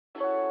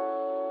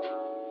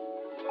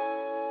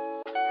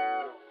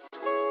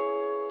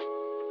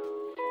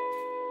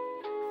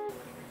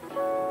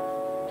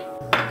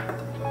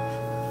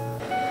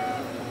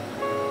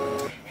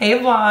Hey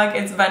vlog,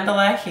 it's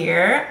Vendela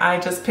here. I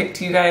just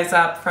picked you guys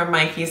up from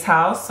Mikey's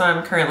house, so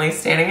I'm currently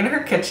standing in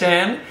her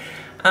kitchen.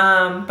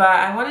 But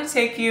I want to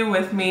take you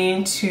with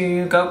me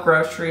to go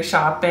grocery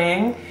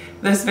shopping.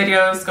 This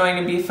video is going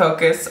to be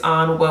focused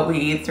on what we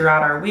eat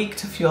throughout our week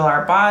to fuel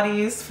our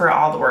bodies for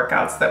all the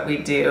workouts that we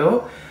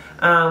do.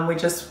 We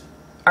just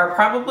are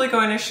probably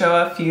going to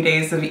show a few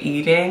days of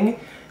eating,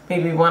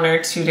 maybe 1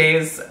 or 2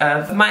 days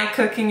of my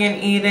cooking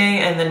and eating,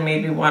 and then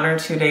maybe 1 or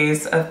 2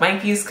 days of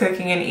Mikey's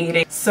cooking and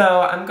eating.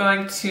 So I'm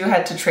going to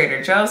head to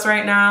Trader Joe's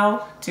right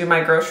now, do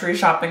my grocery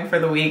shopping for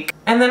the week.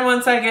 And then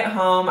once I get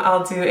home,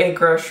 I'll do a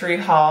grocery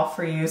haul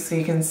for you so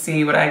you can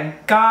see what I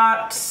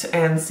got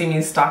and see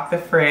me stock the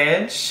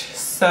fridge.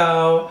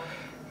 So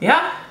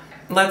yeah,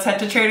 let's head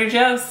to Trader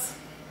Joe's.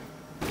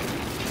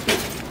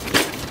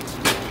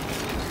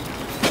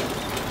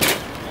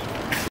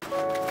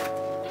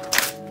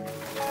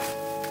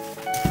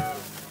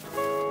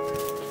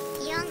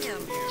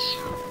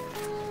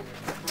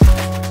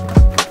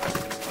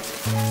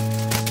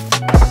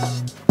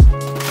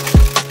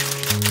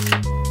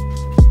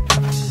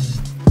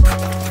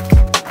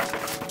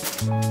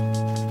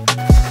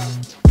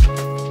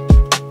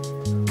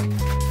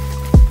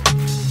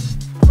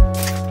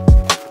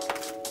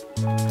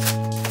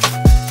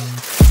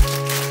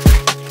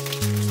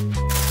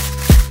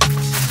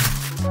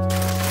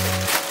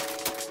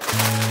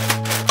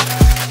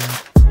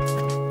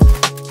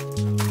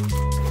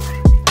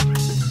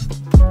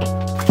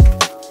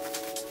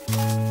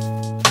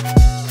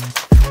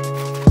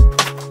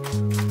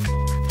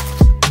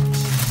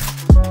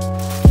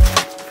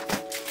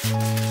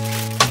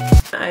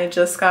 I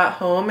just got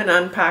home and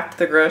unpacked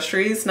the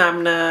groceries. Now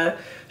I'm gonna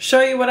show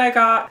you what I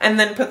got and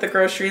then put the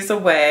groceries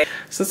away.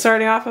 So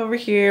starting off over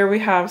here, we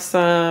have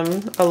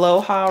some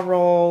Aloha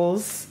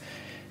rolls.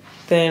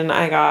 Then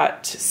I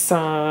got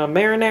some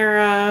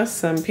marinara,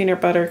 some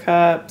peanut butter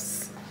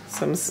cups,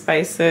 some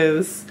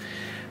spices,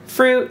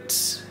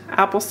 fruit,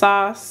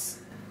 applesauce,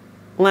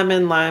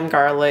 lemon, lime,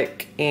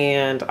 garlic,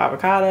 and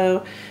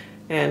avocado,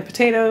 and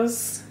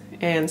potatoes,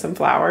 and some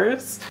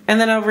flowers.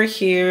 And then over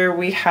here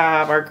we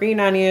have our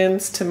green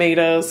onions,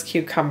 tomatoes,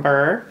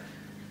 cucumber,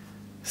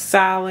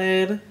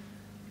 salad,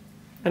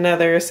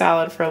 another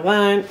salad for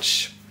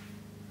lunch,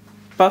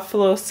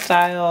 buffalo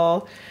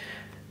style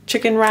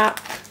chicken wrap,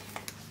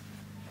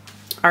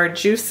 our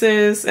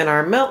juices and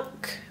our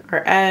milk,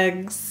 our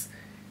eggs,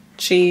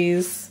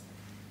 cheese,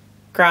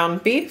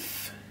 ground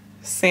beef,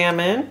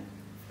 salmon,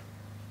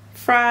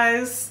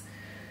 fries,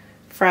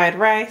 fried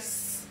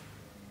rice,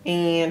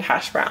 and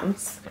hash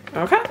browns.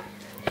 Okay,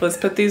 let's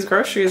put these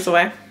groceries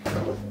away.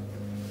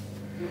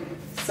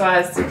 So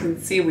as you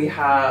can see, we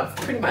have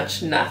pretty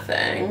much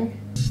nothing.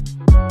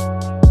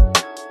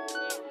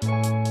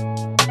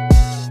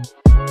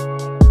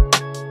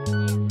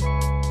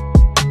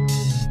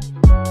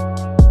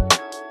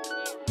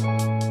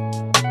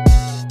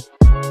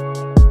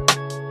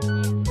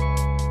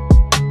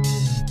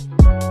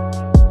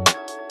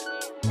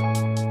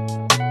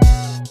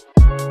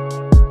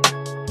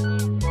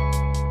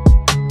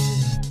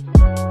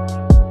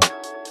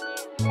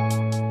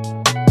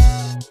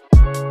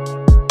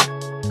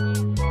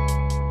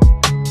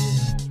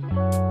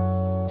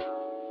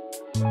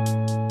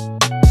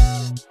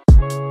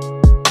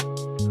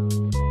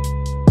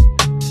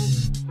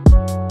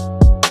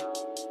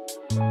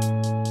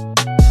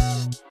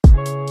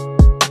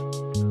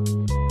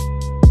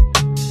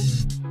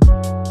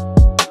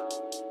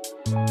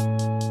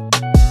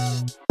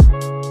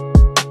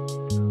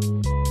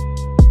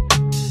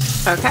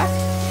 Okay,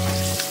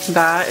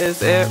 that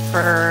is it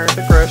for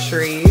the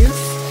groceries.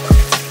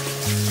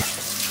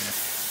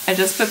 I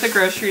just put the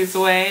groceries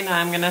away. Now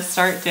I'm gonna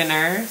start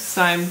dinner.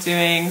 So I'm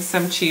doing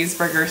some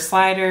cheeseburger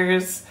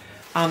sliders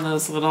on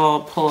those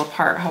little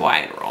pull-apart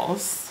Hawaiian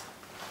rolls.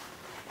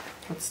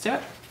 Let's do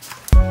it.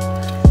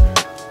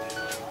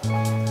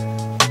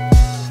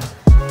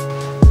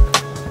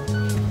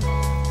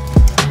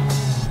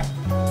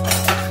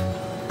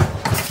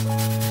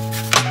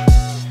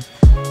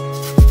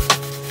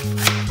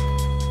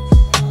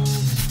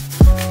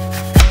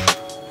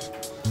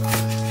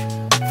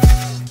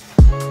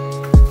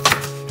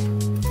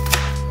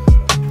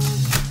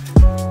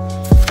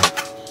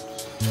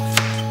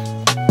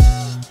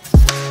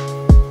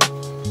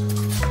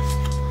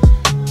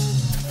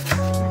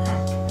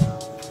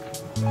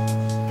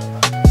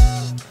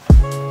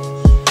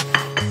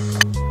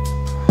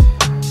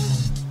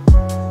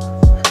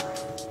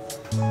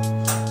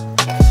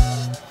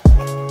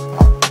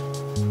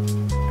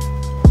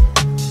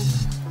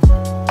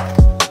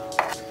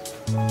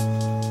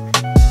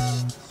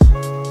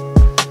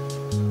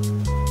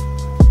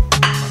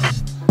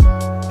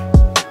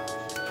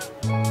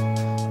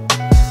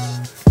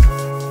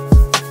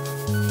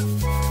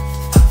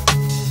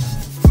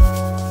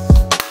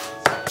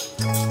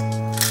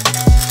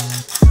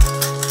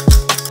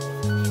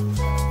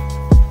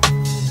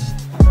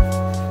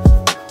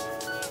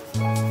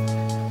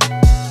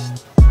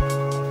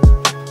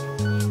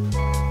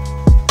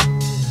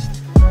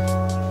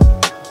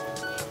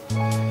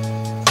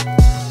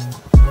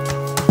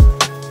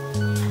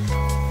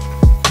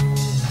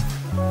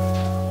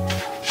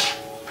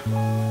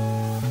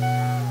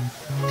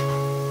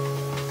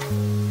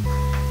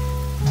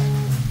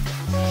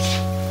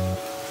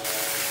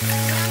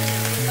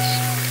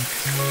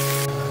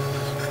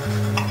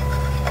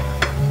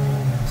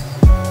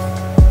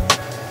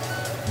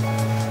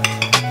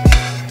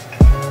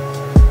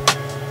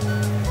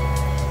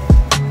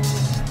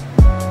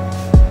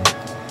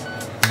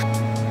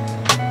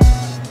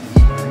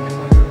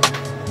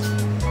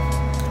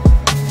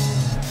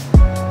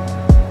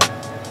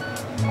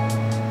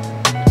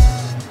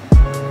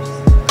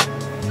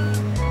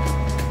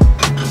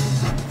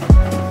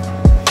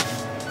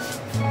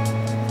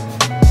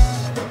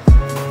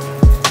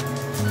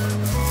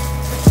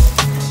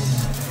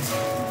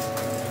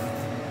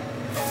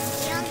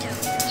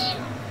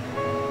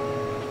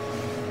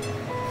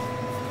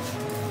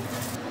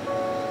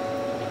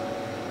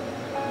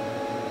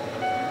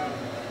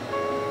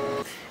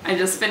 I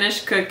just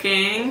finished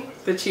cooking.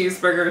 The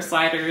cheeseburger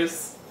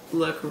sliders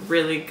look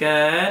really good.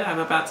 I'm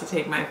about to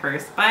take my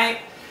first bite.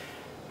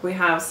 We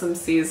have some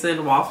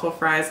seasoned waffle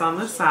fries on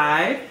the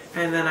side,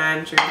 and then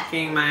I'm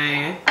drinking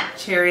my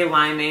cherry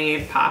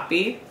limeade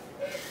Poppi.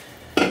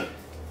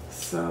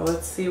 So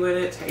let's see what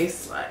it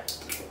tastes like.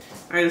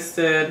 I just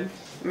did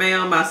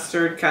mayo,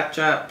 mustard,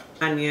 ketchup,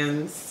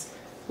 onions,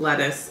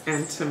 lettuce,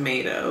 and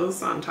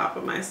tomatoes on top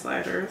of my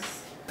sliders.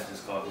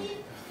 Just coffee.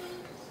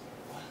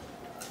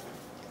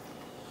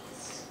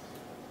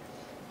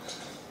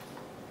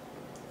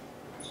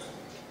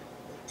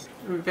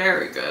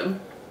 Very good.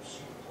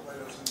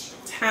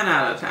 10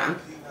 out of 10.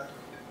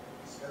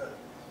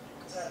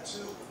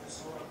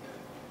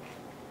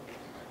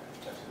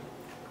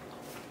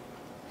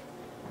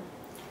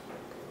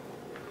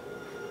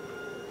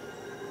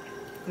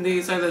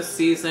 These are the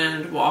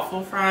seasoned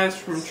waffle fries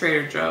from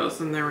Trader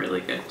Joe's, and they're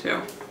really good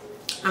too.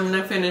 I'm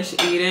gonna finish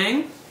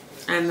eating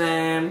and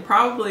then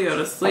probably go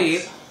to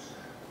sleep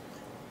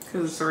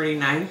because it's already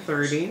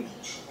 9:30.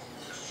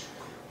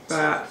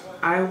 But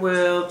I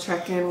will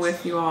check in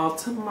with you all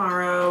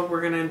tomorrow.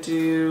 We're gonna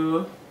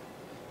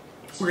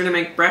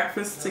make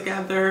breakfast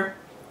together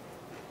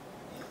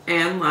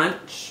and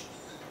lunch.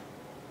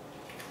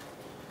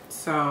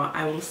 So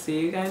I will see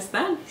you guys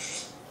then.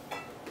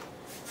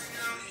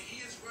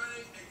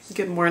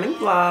 Good morning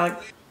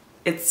vlog.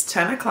 It's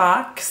 10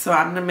 o'clock, so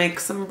I'm gonna make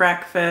some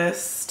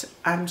breakfast.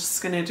 I'm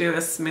just gonna do a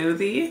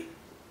smoothie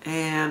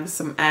and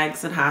some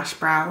eggs and hash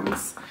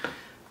browns.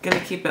 Gonna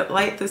keep it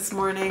light this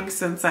morning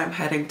since I'm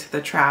heading to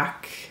the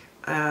track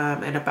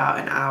in about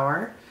an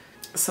hour.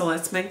 So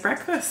let's make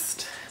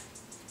breakfast.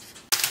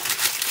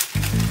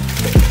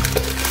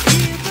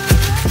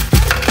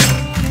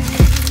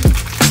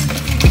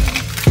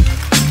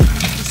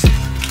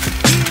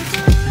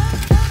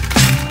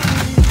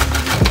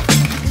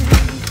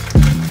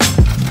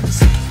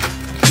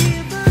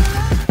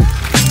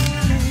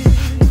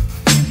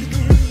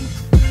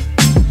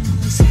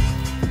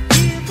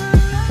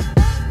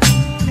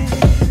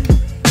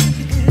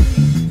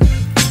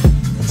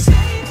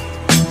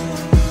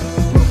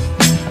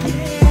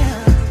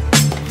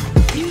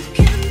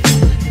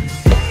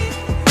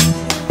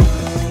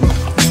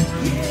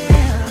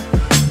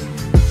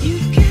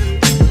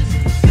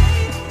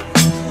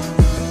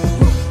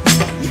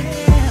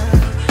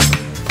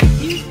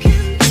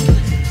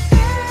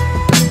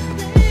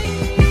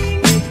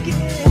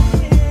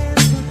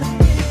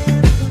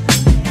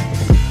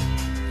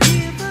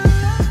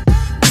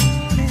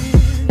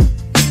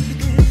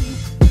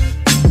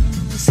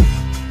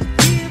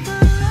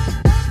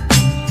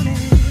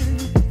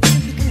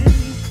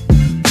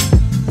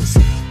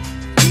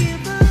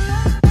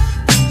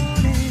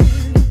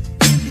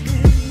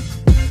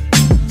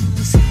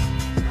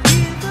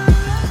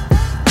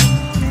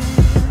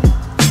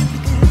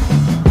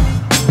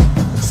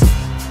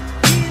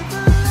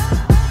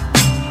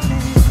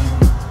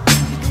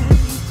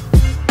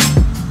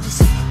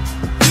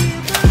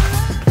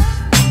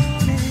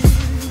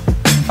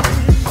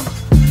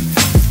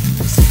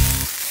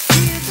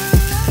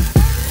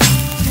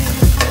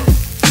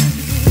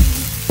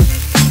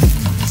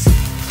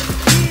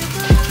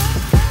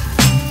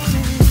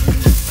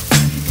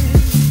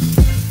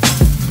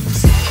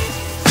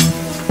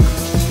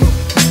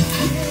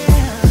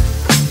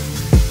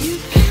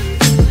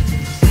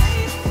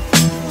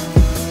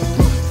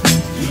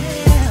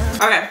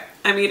 Okay,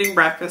 I'm eating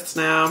breakfast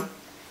now.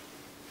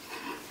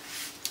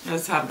 I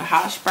just have the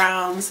hash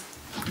browns,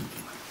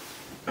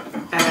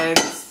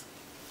 eggs,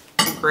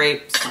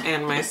 grapes,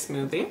 and my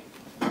smoothie.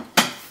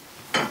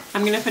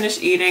 I'm gonna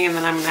finish eating and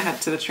then I'm gonna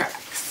head to the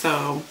track.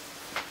 So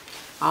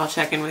I'll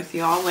check in with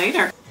you all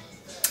later.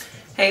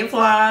 Hey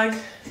vlog,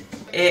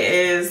 it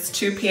is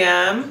 2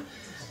 p.m.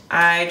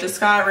 I just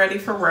got ready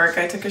for work.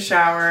 I took a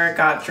shower,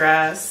 got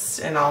dressed,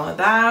 and all of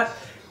that.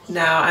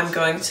 Now I'm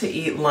going to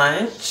eat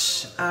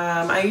lunch.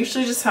 I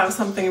usually just have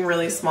something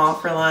really small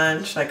for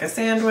lunch, like a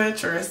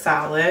sandwich or a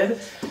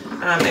salad.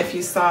 If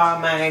you saw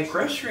my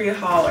grocery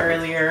haul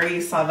earlier,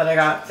 you saw that I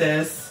got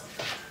this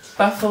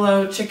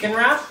buffalo chicken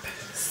wrap.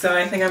 So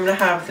I think I'm gonna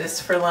have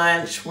this for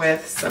lunch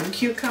with some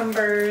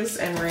cucumbers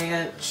and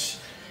ranch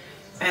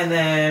and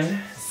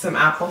then some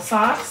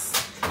applesauce.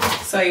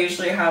 So I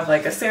usually have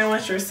like a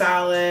sandwich or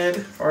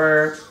salad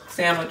or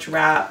sandwich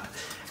wrap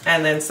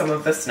and then some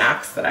of the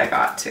snacks that I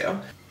got too.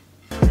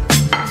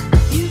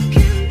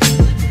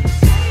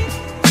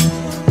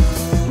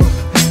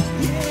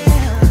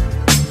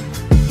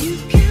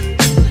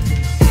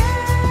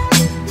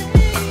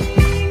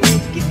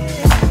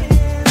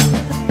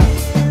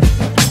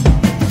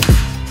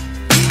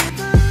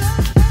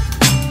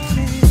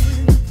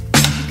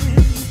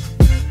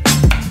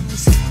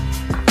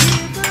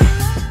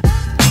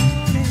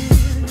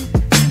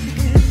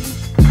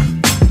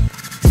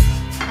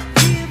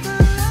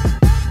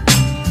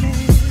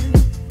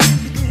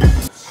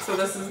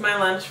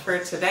 For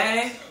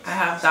today, I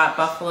have that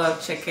buffalo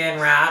chicken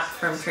wrap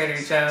from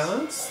Trader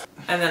Joe's,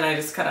 and then I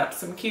just cut up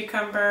some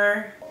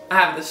cucumber. I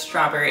have the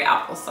strawberry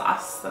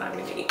applesauce that I'm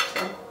gonna eat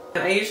too.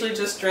 I usually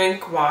just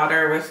drink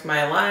water with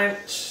my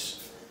lunch.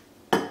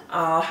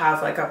 I'll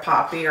have like a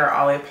Poppy or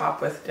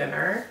Olipop with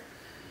dinner.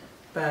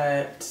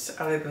 But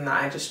other than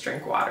that, I just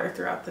drink water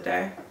throughout the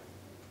day.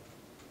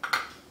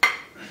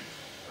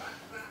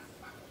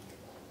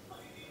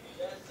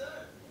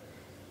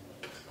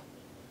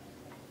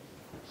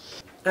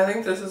 I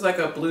think this is like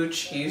a blue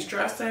cheese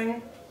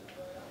dressing,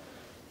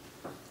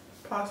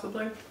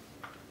 possibly.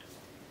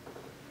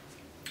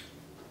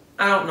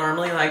 I don't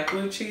normally like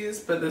blue cheese,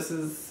 but this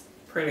is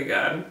pretty good.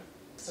 I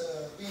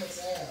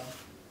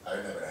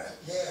remember that.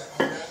 Yeah,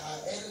 I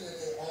edited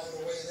it on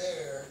the way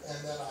there,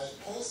 and then I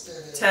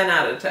posted it. 10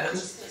 out of 10.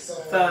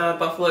 The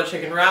buffalo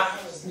chicken wrap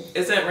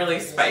isn't really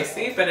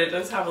spicy, but it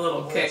does have a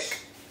little kick.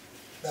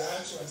 The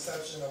actual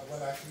inception of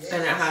when I created,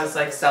 and it has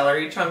like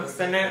celery chunks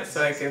in it,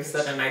 so it gives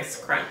it a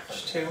nice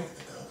crunch too.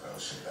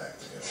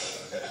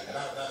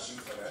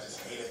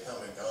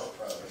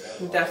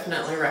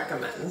 Definitely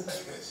recommend.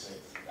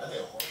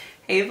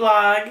 Hey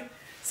vlog!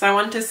 So I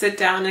want to sit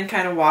down and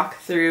kind of walk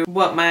through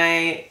what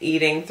my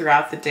eating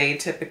throughout the day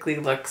typically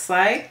looks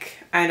like.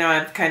 I know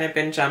I've kind of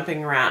been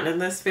jumping around in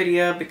this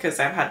video because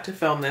I've had to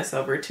film this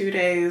over 2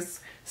 days.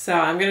 So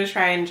I'm going to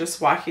try and just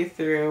walk you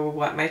through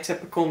what my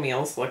typical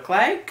meals look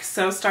like.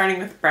 So starting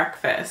with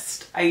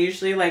breakfast, I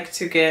usually like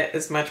to get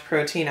as much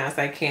protein as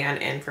I can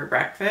in for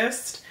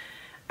breakfast.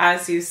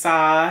 As you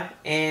saw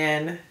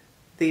in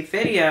the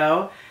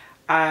video,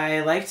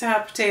 I like to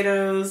have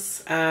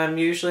potatoes,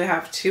 usually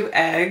have 2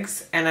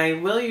 eggs, and I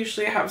will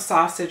usually have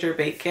sausage or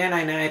bacon.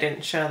 I know I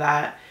didn't show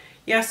that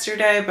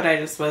yesterday, but I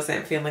just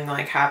wasn't feeling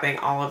like having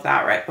all of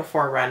that right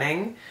before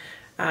running.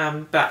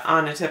 But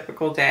on a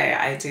typical day,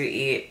 I do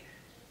eat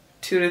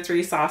 2 to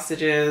 3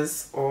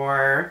 sausages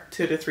or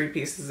 2 to 3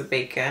 pieces of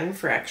bacon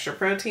for extra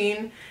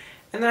protein.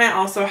 And then I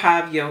also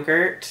have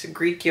yogurt,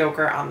 Greek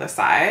yogurt on the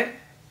side.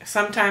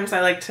 Sometimes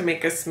I like to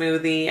make a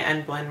smoothie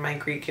and blend my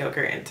Greek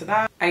yogurt into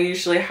that. I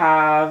usually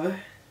have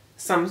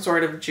some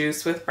sort of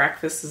juice with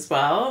breakfast as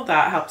well.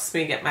 That helps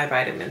me get my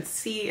vitamin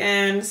C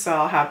in. So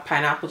I'll have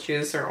pineapple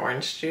juice or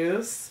orange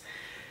juice.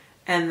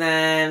 And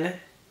then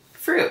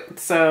fruit.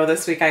 So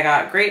this week I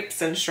got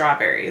grapes and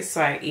strawberries.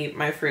 So I eat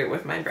my fruit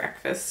with my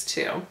breakfast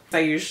too. I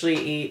usually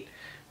eat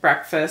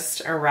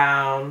breakfast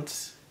around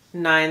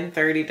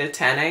 9:30 to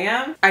 10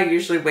 a.m. I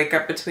usually wake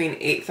up between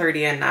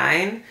 8:30 and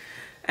 9.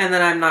 And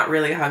then I'm not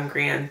really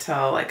hungry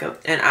until like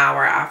an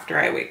hour after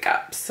I wake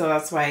up. So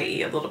that's why I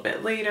eat a little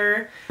bit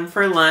later.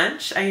 For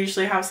lunch, I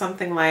usually have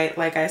something light,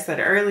 like I said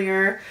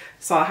earlier.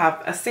 So I'll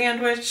have a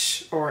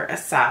sandwich or a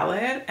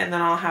salad, and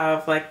then I'll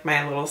have like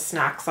my little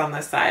snacks on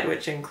the side,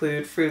 which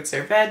include fruits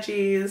or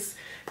veggies,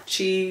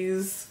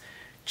 cheese,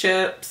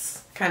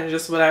 chips, kind of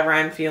just whatever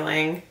I'm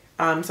feeling.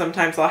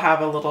 Sometimes I'll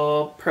have a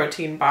little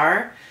protein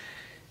bar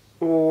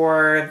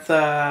or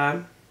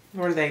the,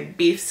 what are they,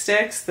 beef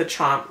sticks, the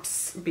Chomps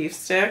beef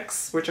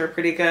sticks, which are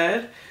pretty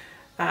good.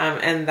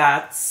 And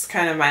that's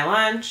kind of my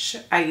lunch.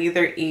 I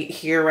either eat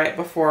here right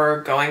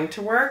before going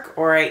to work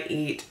or I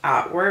eat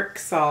at work.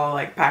 So I'll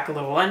like pack a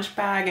little lunch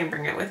bag and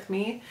bring it with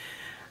me.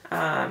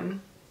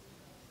 And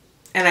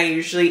I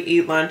usually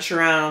eat lunch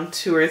around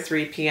 2 or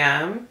 3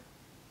 p.m.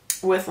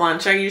 With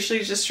lunch, I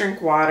usually just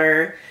drink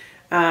water.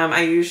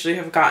 I usually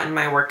have gotten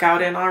my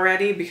workout in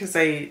already because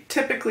I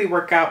typically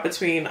work out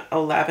between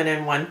 11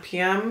 and 1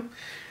 p.m.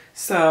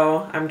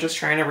 So I'm just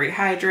trying to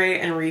rehydrate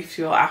and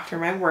refuel after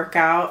my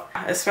workout,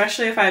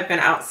 especially if I've been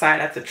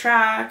outside at the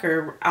track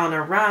or on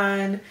a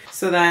run.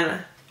 So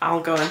then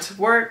I'll go into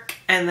work,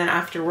 and then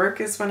after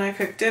work is when I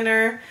cook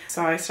dinner.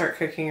 So I start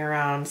cooking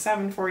around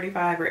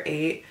 7:45 or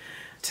 8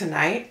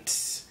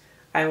 tonight.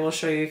 I will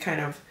show you kind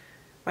of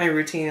my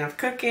routine of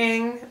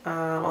cooking.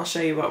 I'll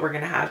show you what we're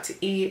gonna have to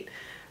eat,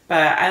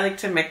 but I like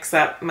to mix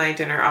up my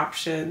dinner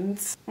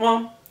options.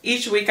 Well,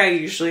 each week I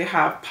usually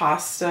have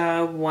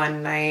pasta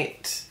one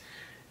night,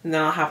 and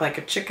then I'll have like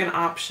a chicken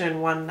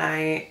option one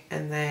night,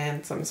 and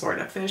then some sort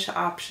of fish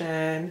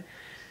option,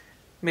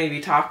 maybe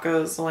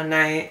tacos one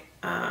night.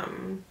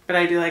 But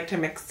I do like to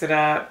mix it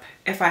up.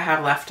 If I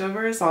have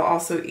leftovers, I'll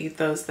also eat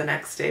those the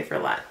next day for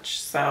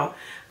lunch. So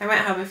I might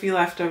have a few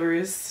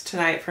leftovers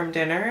tonight from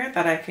dinner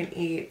that I can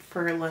eat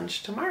for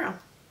lunch tomorrow.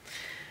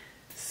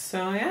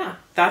 So yeah,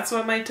 that's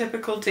what my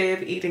typical day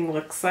of eating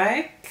looks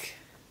like.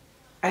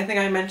 I think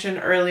I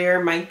mentioned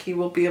earlier, Mikey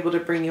will be able to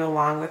bring you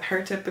along with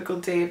her typical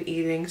day of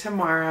eating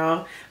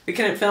tomorrow. We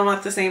couldn't film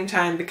at the same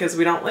time because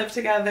we don't live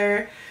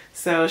together.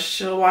 So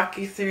she'll walk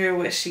you through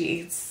what she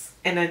eats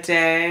in a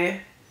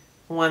day.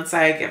 Once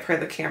I give her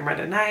the camera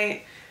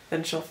tonight,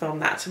 then she'll film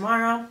that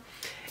tomorrow.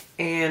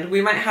 And we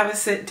might have a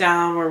sit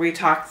down where we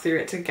talk through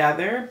it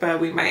together,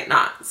 but we might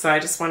not. So I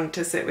just wanted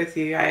to sit with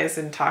you guys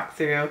and talk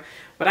through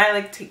what I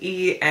like to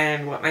eat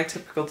and what my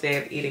typical day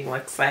of eating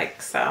looks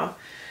like. So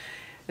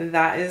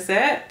that is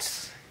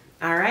it.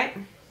 All right.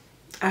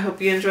 I hope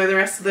you enjoy the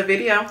rest of the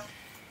video.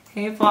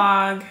 Hey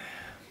vlog.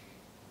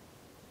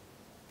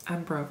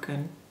 I'm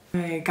broken.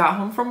 I got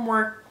home from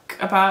work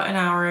about an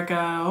hour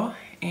ago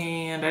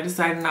and I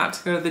decided not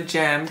to go to the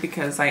gym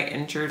because I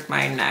injured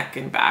my neck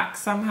and back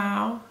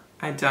somehow.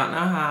 I don't know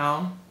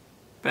how.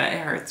 but it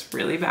hurts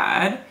really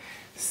bad.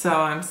 So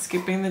I'm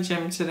skipping the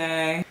gym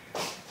today,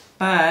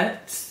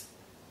 but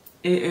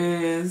it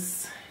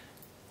is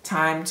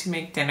time to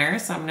make dinner.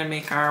 So I'm gonna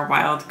make our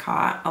wild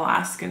caught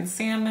Alaskan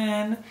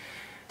salmon.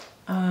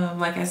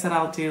 Like I said,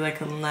 I'll do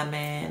like a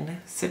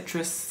lemon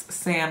citrus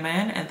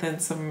salmon and then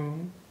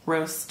some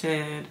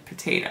roasted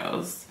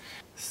potatoes.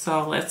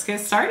 So let's get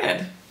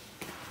started.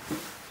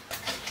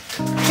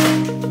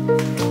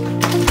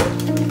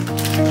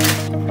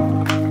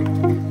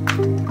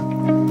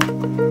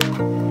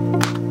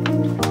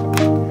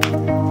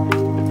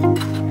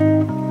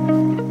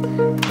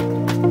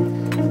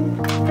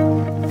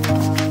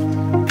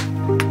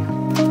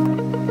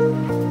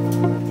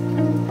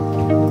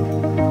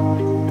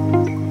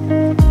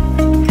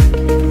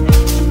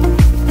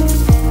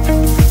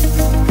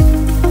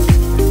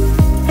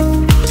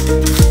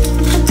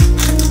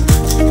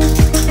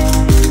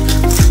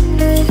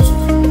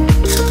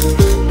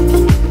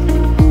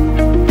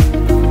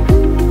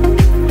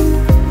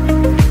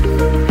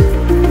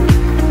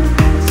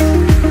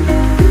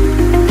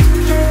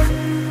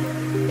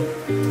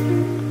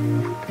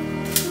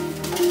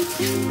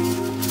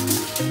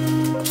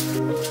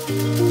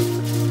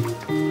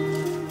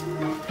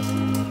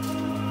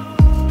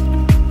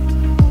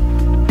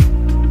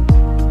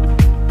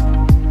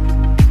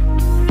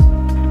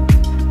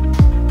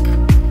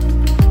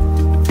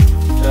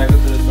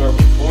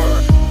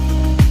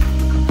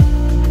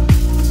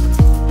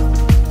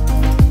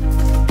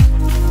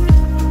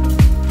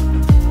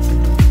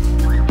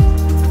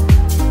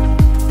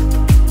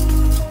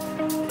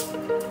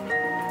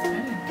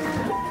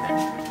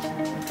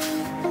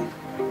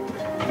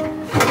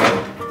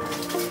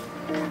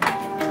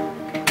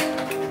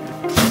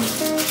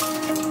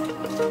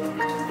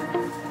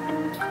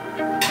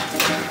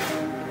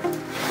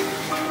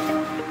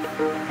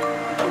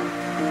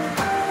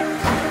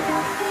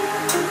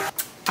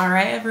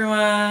 Alright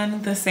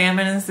everyone, the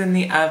salmon is in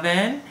the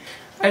oven.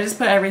 I just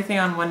put everything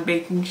on one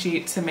baking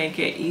sheet to make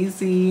it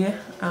easy.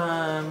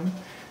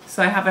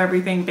 So I have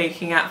everything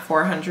baking at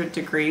 400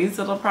 degrees.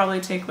 It'll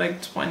probably take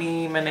like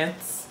 20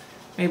 minutes,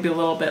 maybe a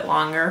little bit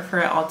longer for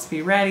it all to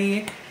be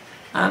ready.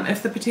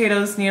 If the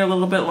potatoes need a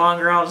little bit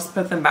longer, I'll just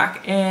put them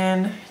back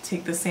in,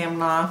 take the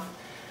salmon off.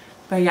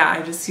 But yeah,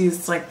 I just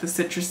used like the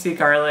citrusy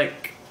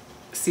garlic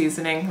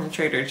seasoning from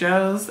Trader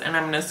Joe's, and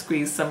I'm gonna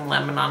squeeze some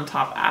lemon on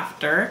top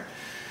after.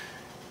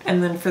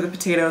 And then for the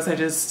potatoes, I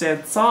just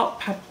did salt,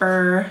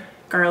 pepper,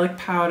 garlic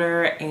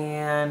powder,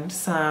 and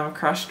some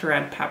crushed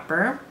red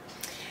pepper.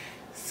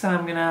 So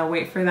I'm gonna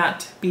wait for that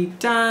to be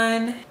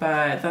done,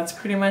 but that's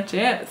pretty much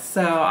it.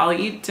 So I'll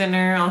eat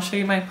dinner, I'll show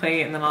you my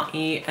plate, and then I'll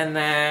eat, and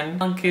then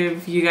I'll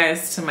give you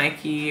guys to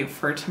Mikey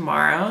for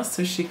tomorrow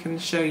so she can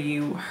show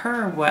you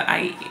her what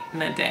I eat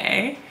in a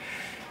day.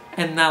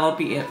 And that'll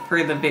be it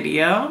for the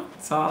video.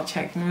 So I'll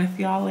check in with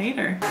y'all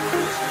later.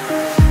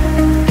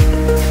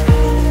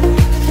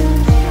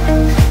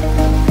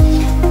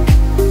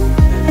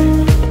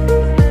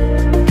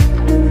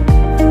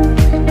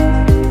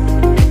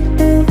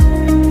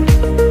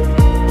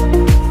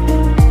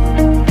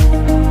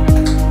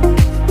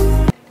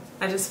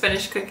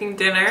 Finished cooking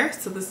dinner,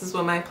 so this is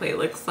what my plate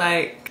looks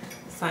like.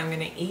 So I'm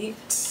gonna eat.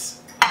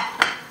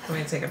 Let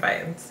me take a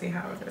bite and see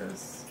how it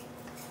is.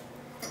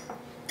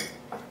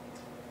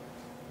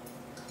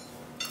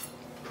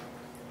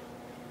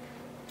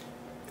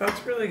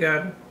 That's really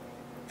good.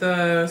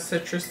 The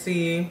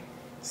citrusy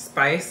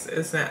spice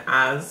isn't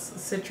as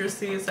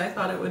citrusy as I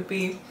thought it would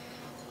be,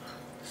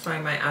 so I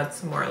might add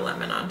some more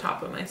lemon on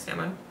top of my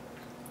salmon.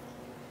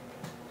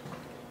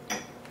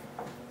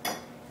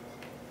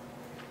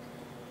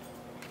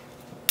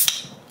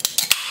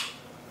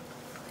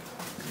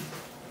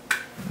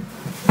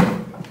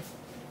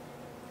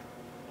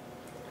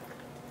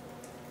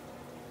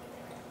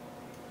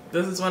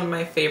 This is one of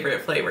my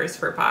favorite flavors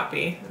for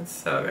Poppi. It's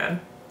so good.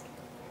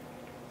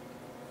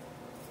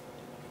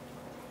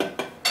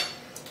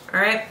 All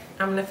right,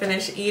 I'm gonna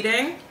finish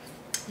eating.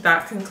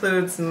 That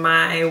concludes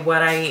my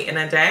what I eat in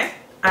a day.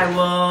 I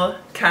will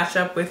catch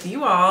up with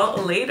you all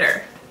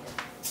later.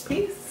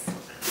 Peace.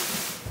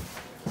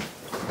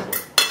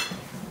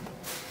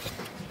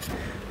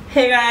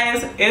 Hey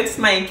guys, it's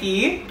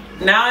Mikey.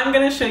 Now I'm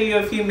gonna show you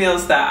a few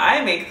meals that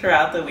I make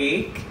throughout the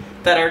week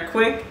that are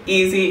quick,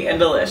 easy, and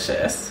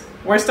delicious.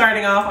 We're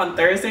starting off on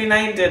Thursday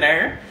night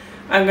dinner.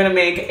 I'm gonna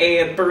make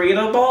a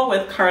burrito bowl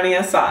with carne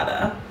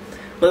asada.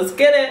 Let's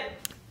get it.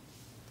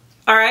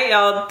 All right,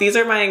 y'all, these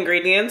are my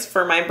ingredients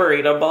for my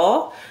burrito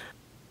bowl.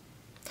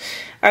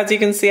 As you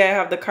can see, I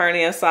have the carne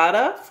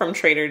asada from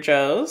Trader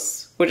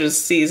Joe's, which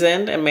is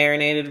seasoned and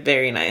marinated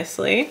very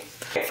nicely.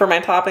 For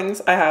my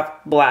toppings, I have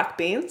black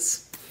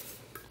beans,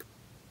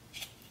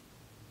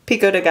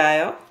 pico de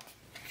gallo,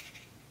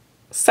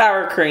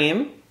 sour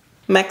cream,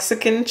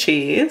 Mexican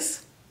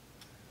cheese,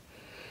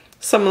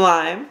 some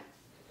lime,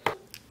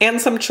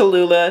 and some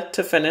Cholula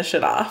to finish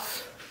it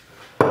off.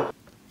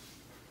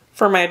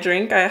 For my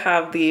drink, I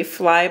have the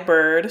Fly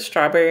Bird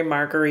Strawberry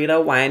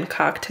Margarita Wine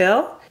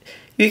Cocktail.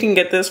 You can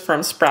get this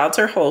from Sprouts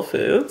or Whole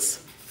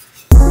Foods.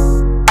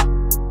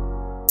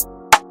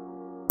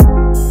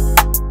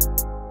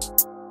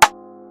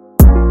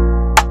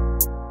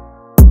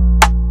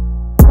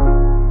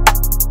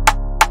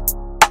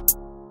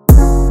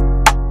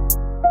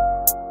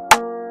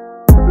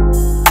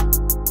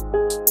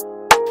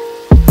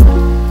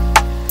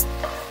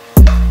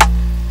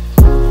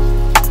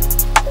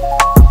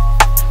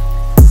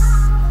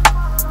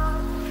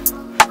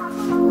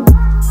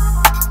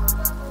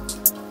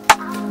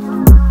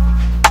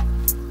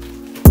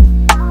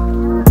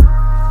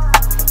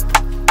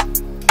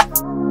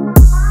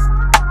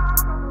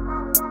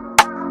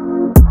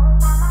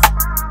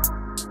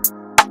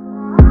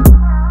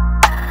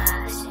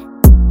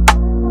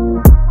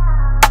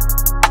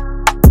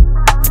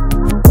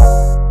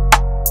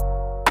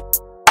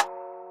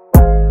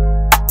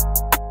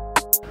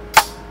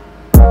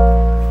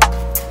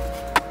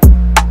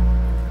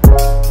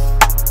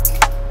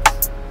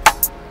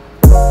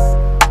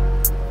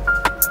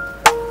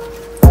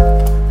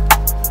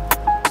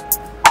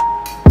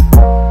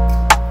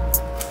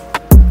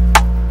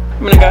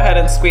 I'm gonna go ahead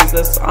and squeeze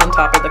this on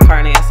top of the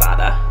carne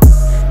asada.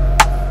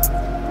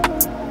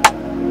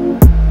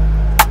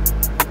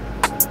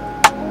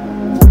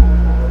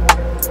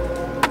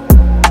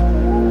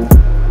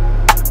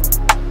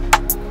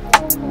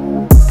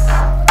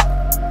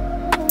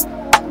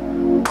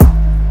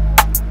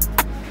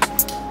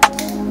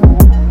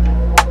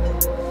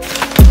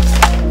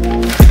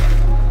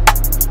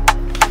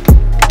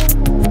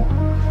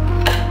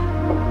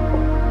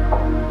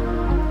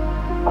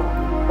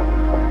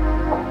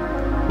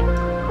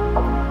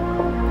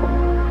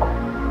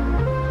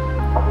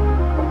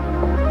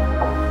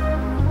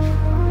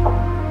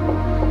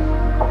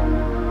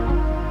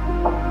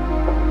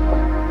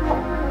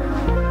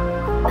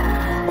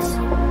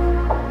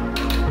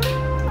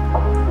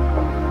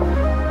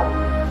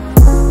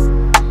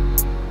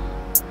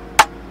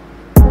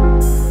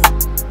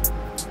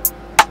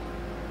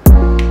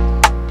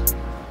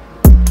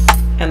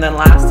 And then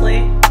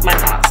lastly, my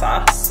hot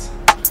sauce.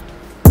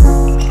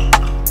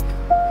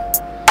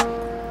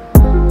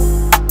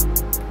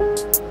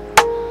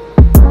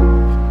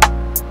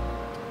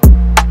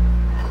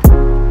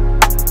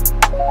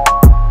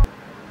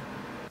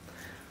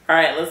 All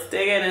right, let's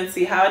dig in and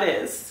see how it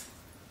is.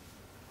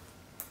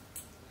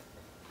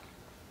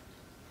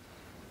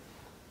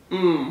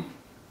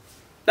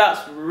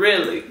 That's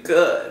really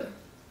good.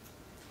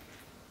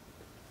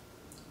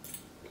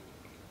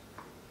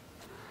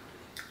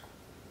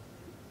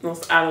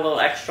 Let's add a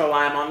little extra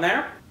lime on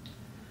there.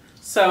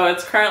 So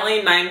it's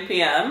currently 9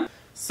 p.m.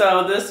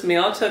 So this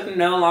meal took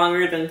no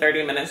longer than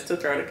 30 minutes to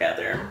throw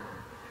together.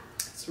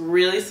 It's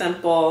really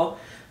simple.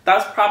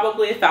 That's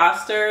probably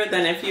faster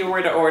than if you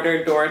were to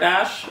order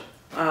DoorDash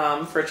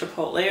for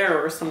Chipotle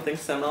or something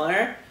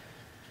similar.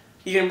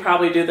 You can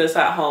probably do this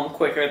at home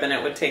quicker than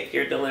it would take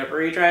your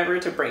delivery driver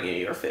to bring you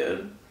your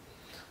food.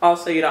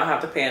 Also, you don't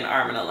have to pay an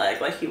arm and a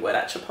leg like you would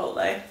at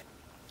Chipotle.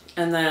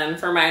 And then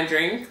for my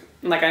drink,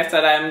 like I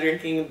said, I'm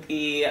drinking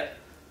the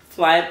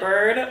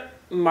Flybird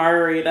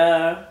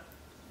Margarita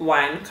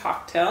wine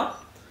cocktail.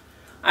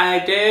 I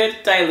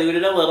did dilute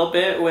it a little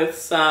bit with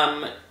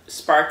some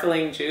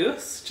sparkling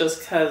juice just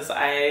because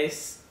I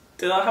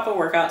still have a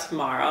workout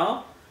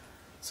tomorrow.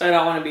 So I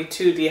don't want to be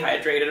too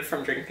dehydrated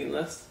from drinking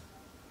this.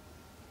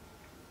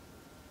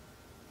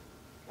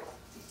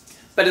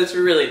 But it's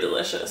really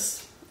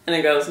delicious and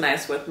it goes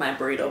nice with my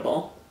burrito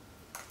bowl.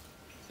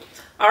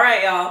 All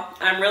right, y'all,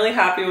 I'm really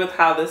happy with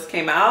how this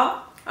came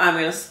out. I'm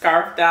gonna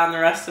scarf down the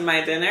rest of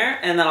my dinner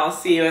and then I'll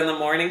see you in the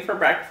morning for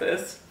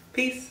breakfast.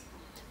 Peace.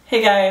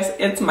 Hey guys,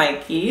 it's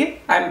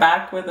Mikey. I'm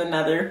back with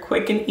another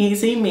quick and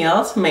easy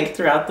meal to make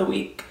throughout the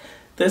week.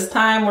 This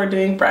time we're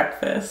doing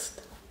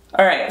breakfast.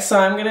 All right, so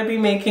I'm gonna be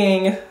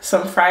making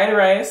some fried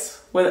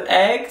rice with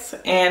eggs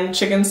and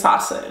chicken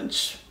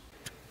sausage.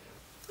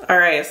 All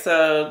right,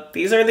 so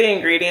these are the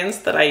ingredients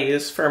that I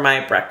use for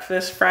my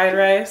breakfast fried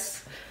rice.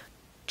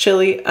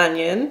 Chili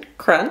onion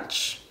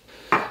crunch.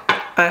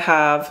 I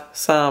have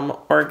some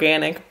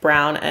organic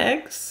brown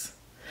eggs.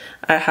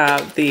 I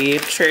have the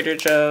Trader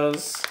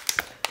Joe's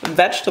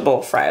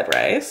vegetable fried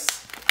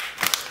rice.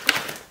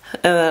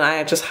 And then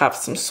I just have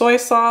some soy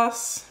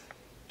sauce.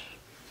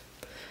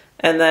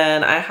 And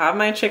then I have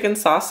my chicken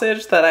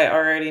sausage that I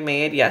already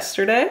made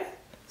yesterday.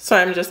 So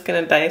I'm just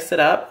gonna dice it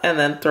up and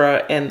then throw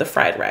it in the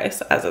fried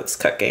rice as it's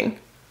cooking.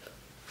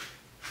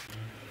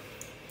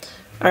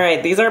 All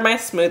right, these are my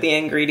smoothie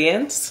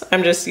ingredients.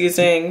 I'm just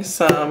using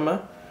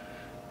some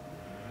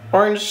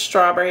orange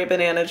strawberry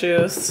banana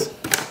juice,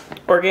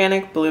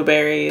 organic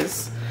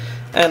blueberries,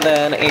 and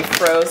then a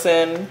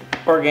frozen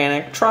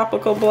organic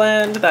tropical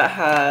blend that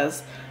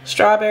has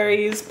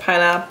strawberries,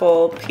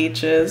 pineapple,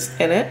 peaches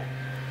in it.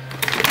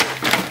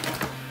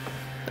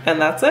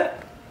 And that's it.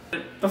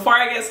 Before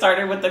I get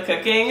started with the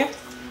cooking,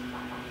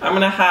 I'm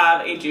gonna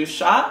have a juice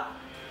shot.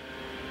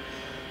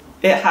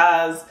 It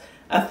has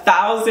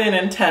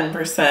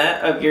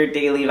 1,010% of your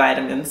daily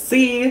vitamin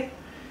C,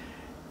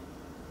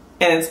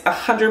 and it's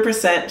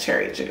 100%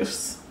 cherry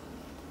juice.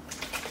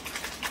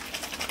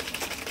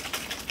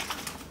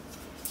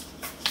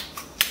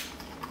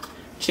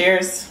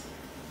 Cheers.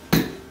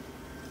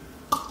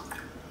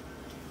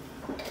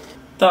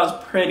 That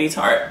was pretty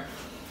tart.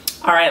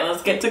 All right,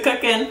 let's get to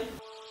cooking.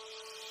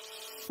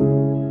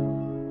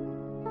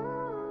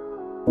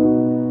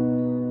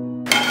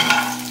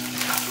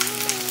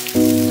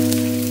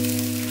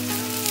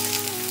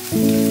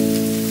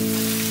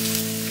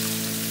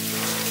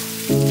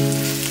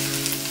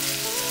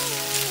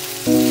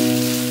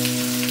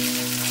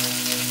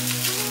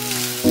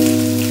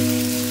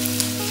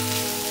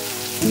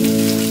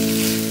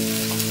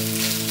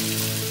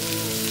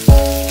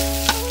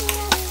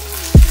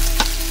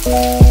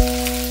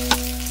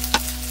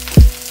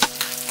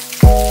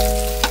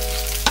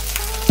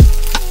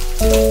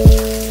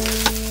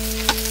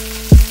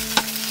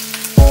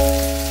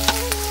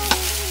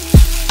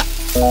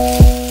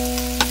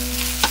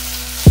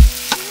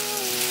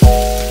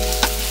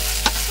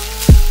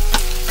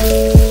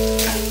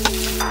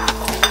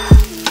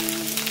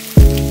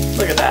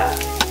 Look at that.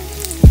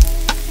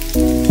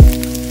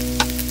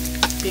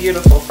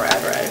 Beautiful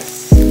fried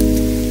rice.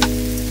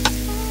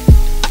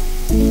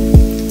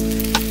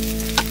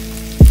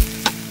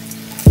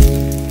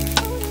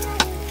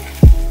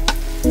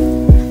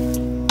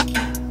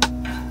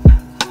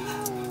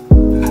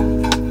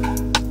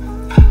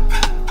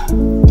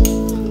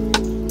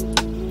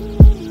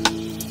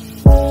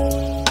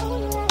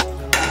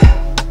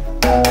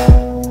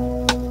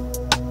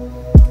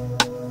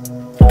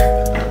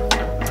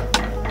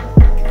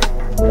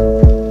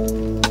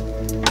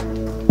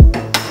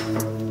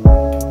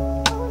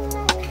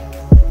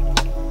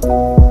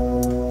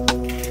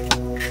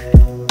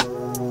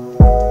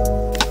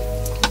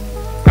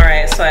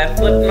 Alright, so I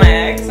flipped my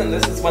eggs and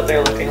this is what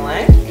they're looking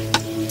like.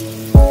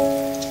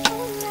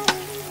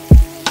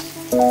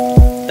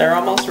 They're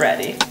almost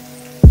ready.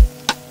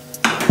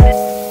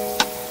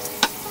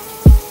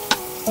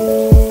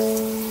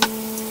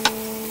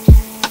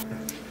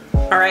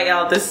 Alright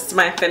y'all, this is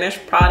my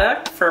finished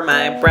product for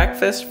my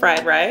breakfast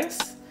fried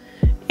rice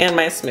and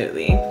my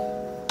smoothie.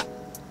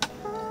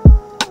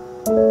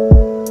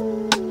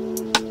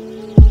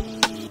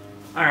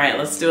 Alright,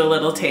 let's do a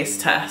little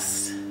taste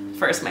test.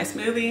 First my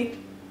smoothie.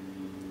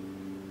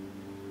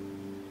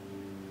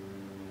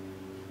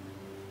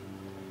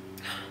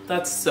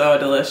 That's so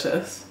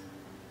delicious.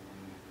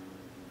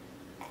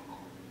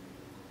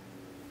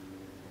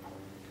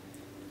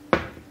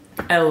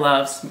 I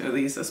love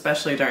smoothies,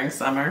 especially during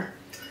summer.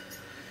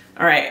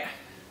 All right,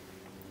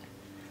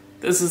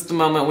 this is the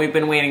moment we've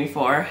been waiting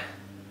for.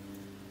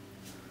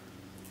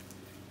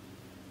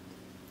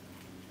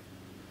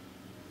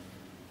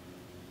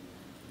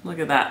 Look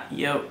at that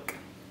yolk.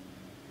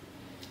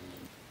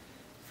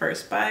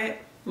 First bite,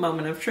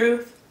 moment of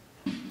truth.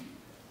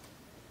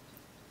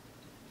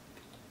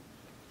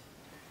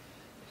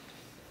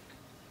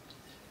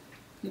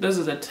 This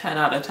is a 10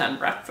 out of 10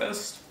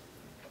 breakfast.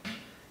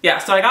 Yeah,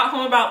 so I got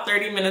home about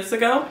 30 minutes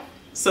ago.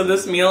 So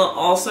this meal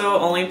also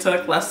only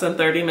took less than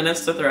 30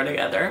 minutes to throw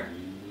together.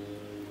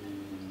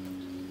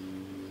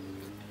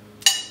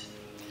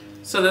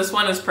 So this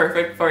one is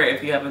perfect for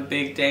if you have a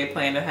big day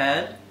planned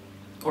ahead.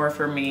 Or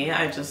for me,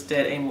 I just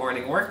did a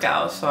morning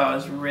workout, so I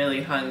was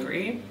really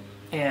hungry.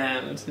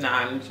 And now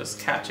I'm just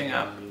catching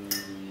up,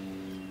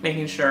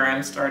 making sure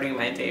I'm starting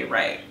my day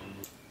right.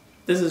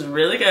 This is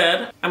really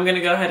good. I'm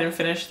gonna go ahead and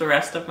finish the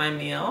rest of my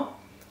meal,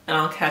 and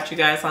I'll catch you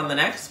guys on the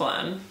next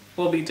one.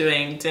 We'll be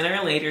doing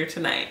dinner later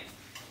tonight.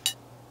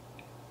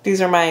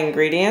 These are my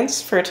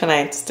ingredients for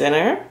tonight's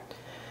dinner.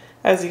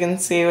 As you can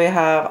see, we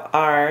have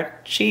our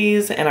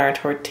cheese and our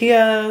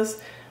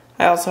tortillas.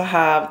 I also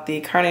have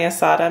the carne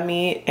asada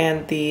meat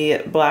and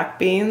the black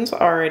beans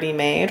already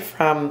made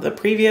from the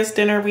previous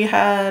dinner we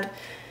had.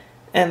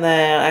 And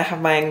then I have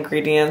my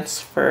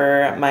ingredients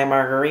for my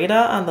margarita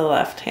on the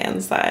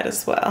left-hand side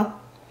as well.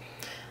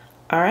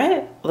 All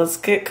right, let's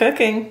get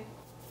cooking.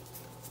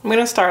 I'm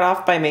gonna start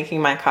off by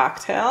making my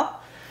cocktail.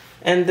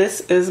 And this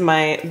is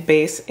my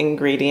base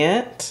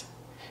ingredient.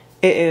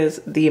 It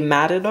is the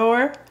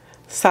Matador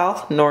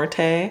South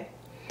Norte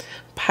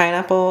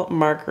Pineapple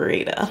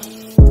Margarita.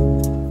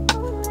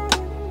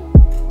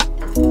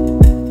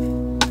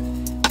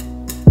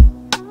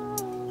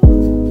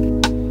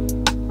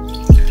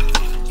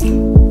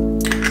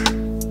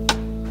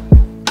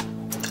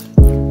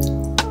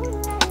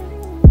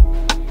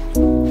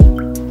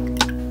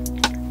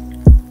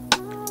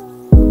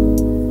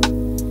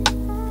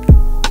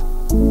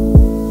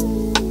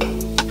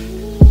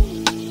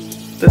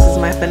 This is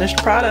my finished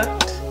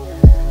product.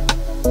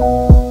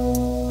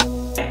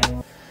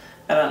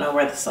 I don't know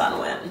where the sun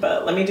went,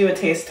 but let me do a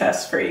taste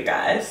test for you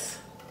guys.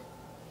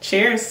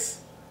 Cheers.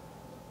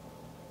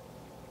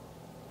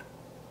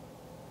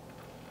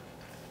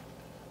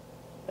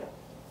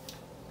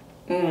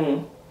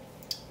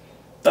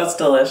 That's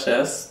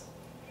delicious.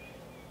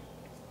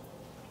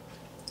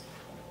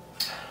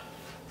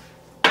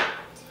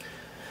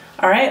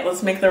 All right,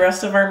 let's make the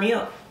rest of our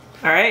meal.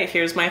 All right,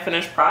 here's my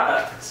finished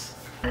product.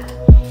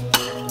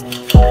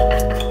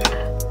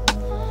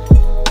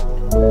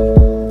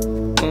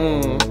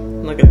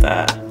 Look at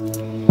that.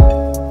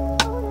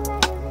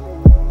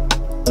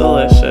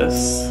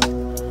 Delicious.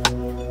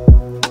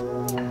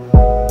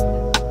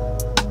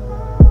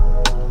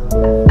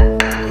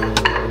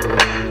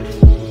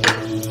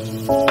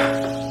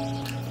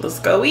 Let's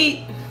go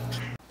eat.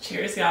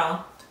 Cheers,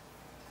 y'all.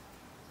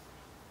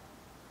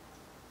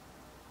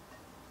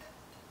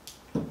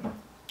 Let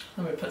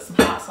me put some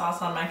hot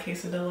sauce on my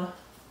quesadilla.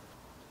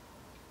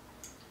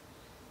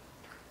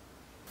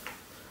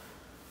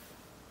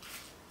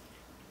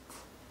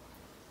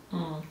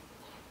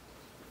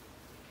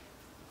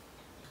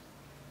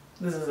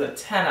 This is a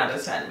 10 out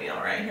of 10 meal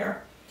right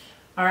here.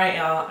 All right,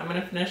 y'all, I'm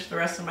gonna finish the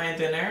rest of my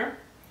dinner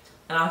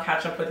and I'll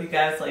catch up with you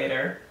guys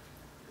later.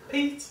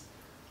 Peace.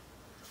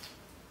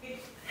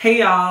 Hey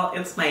y'all,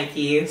 it's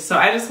Mikey. So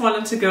I just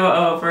wanted to go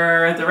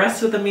over the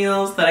rest of the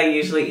meals that I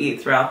usually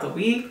eat throughout the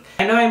week.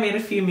 I know I made a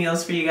few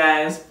meals for you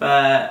guys,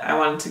 but I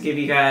wanted to give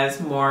you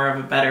guys more of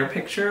a better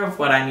picture of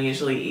what I'm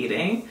usually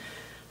eating.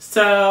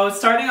 So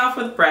starting off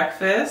with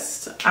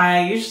breakfast,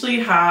 I usually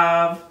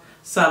have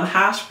some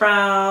hash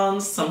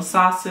browns, some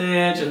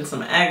sausage, and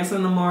some eggs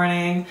in the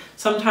morning.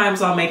 Sometimes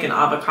I'll make an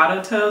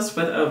avocado toast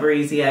with over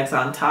easy eggs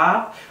on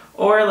top.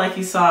 Or like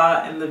you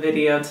saw in the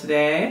video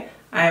today,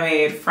 I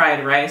made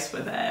fried rice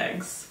with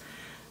eggs.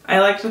 I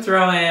like to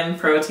throw in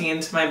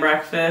protein to my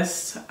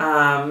breakfast,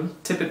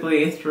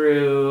 typically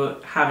through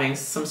having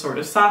some sort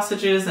of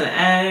sausages and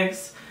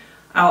eggs.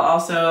 I'll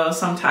also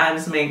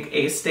sometimes make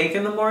a steak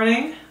in the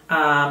morning.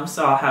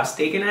 So I'll have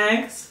steak and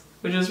eggs,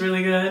 which is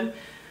really good.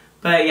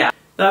 But yeah,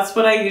 that's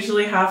what I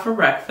usually have for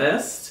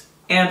breakfast.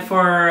 And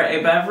for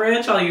a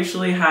beverage, I'll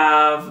usually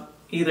have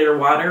either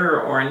water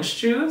or orange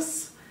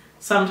juice.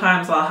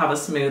 Sometimes I'll have a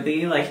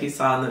smoothie like you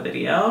saw in the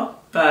video,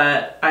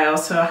 but I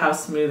also have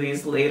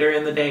smoothies later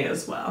in the day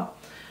as well.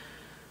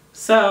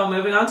 So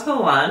moving on to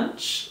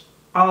lunch,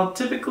 I'll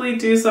typically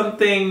do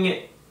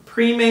something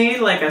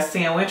pre-made like a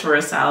sandwich or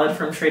a salad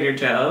from Trader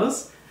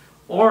Joe's,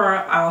 or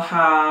I'll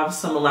have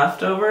some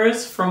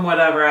leftovers from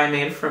whatever I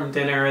made from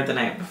dinner the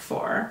night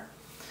before.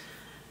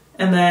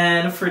 And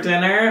then for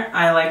dinner,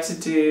 I like to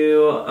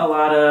do a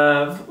lot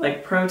of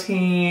like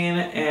protein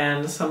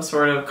and some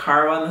sort of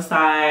carb on the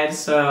side.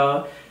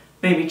 So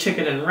maybe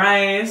chicken and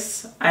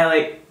rice. I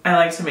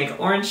like to make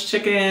orange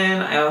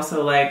chicken. I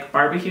also like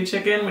barbecue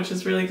chicken, which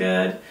is really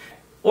good.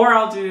 Or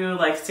I'll do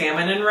like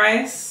salmon and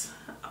rice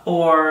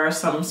or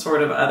some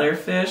sort of other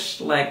fish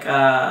like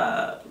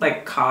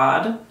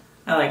cod.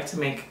 I like to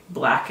make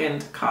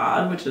blackened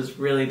cod, which is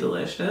really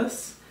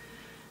delicious.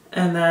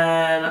 And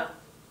then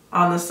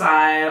on the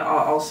side,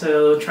 I'll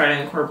also try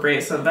to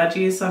incorporate some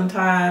veggies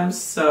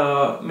sometimes.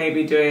 So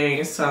maybe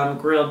doing some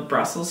grilled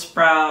Brussels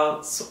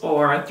sprouts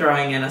or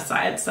throwing in a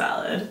side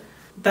salad.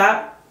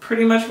 That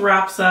pretty much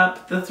wraps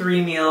up the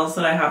 3 meals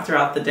that I have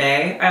throughout the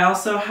day. I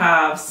also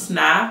have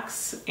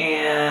snacks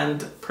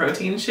and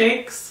protein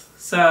shakes.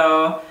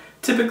 So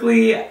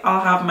typically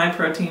I'll have my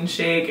protein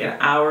shake an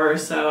hour or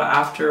so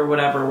after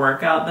whatever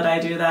workout that I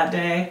do that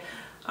day.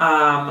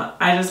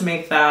 I just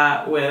make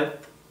that with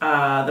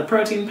the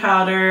protein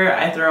powder.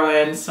 I throw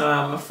in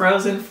some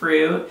frozen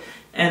fruit,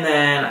 and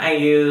then I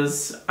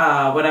use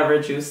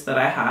whatever juice that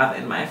I have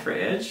in my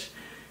fridge.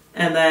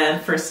 And then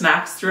for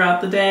snacks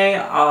throughout the day,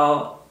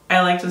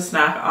 I like to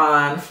snack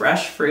on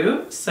fresh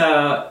fruit.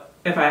 So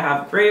if I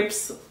have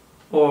grapes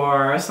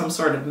or some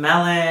sort of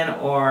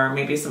melon or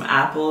maybe some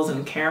apples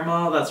and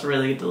caramel, that's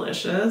really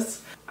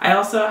delicious. I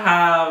also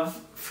have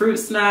fruit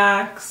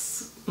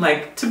snacks,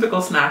 like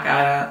typical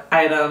snack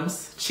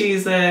items,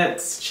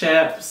 Cheez-Its,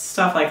 chips,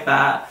 stuff like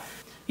that.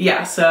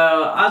 Yeah,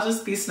 so I'll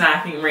just be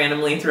snacking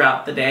randomly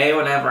throughout the day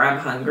whenever I'm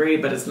hungry,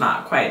 but it's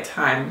not quite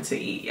time to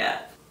eat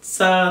yet.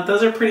 So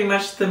those are pretty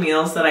much the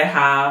meals that I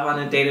have on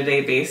a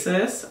day-to-day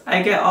basis.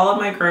 I get all of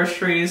my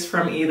groceries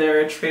from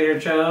either Trader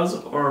Joe's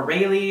or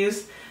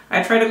Raley's.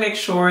 I try to make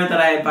sure that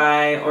I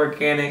buy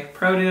organic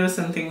produce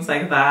and things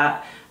like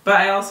that, but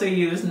I also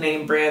use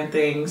name brand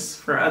things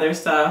for other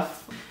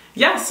stuff.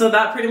 Yeah, so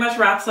that pretty much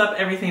wraps up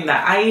everything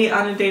that I eat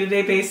on a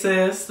day-to-day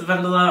basis.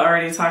 Vendela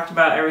already talked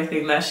about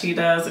everything that she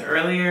does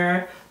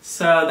earlier,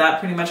 so that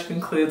pretty much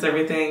concludes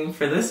everything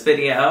for this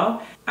video.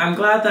 I'm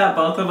glad that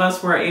both of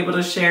us were able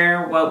to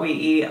share what we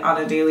eat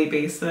on a daily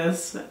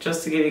basis,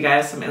 just to give you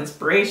guys some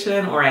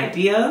inspiration or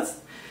ideas.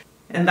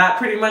 And that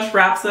pretty much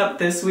wraps up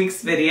this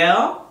week's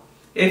video.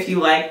 If you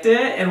liked it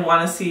and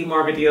want to see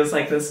more videos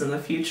like this in the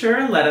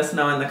future, let us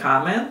know in the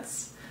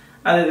comments.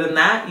 Other than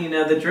that, you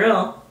know the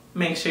drill.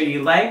 Make sure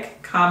you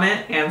like,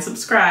 comment, and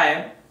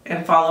subscribe,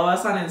 and follow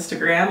us on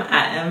Instagram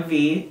at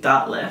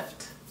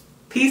mv.lift.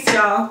 Peace,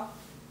 y'all.